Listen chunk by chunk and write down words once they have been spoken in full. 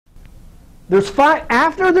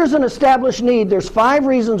After there's an established need, there's 5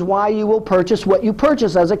 reasons why you will purchase what you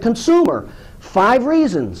purchase as a consumer. 5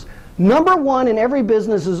 reasons. Number 1 in every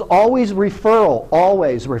business is always referral.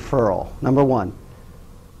 Always referral. Number 1.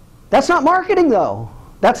 That's not marketing, though.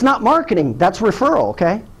 That's not marketing. That's referral,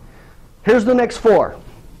 okay? Here's the next 4.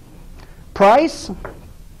 Price,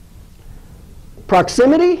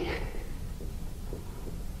 proximity,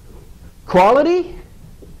 quality,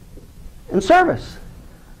 and service.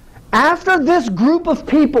 After this group of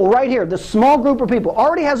people right here, this small group of people,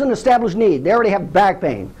 already has an established need. They already have back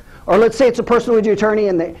pain. Or let's say it's a personal injury attorney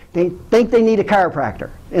and they think they need a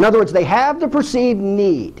chiropractor. In other words, they have the perceived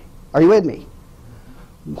need. Are you with me?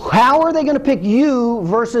 How are they going to pick you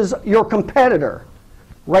versus your competitor?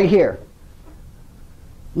 Right here.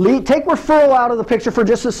 Take referral out of the picture for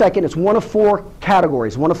just a second. It's one of 4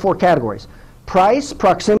 categories. One of 4 categories. Price,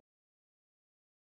 proximity.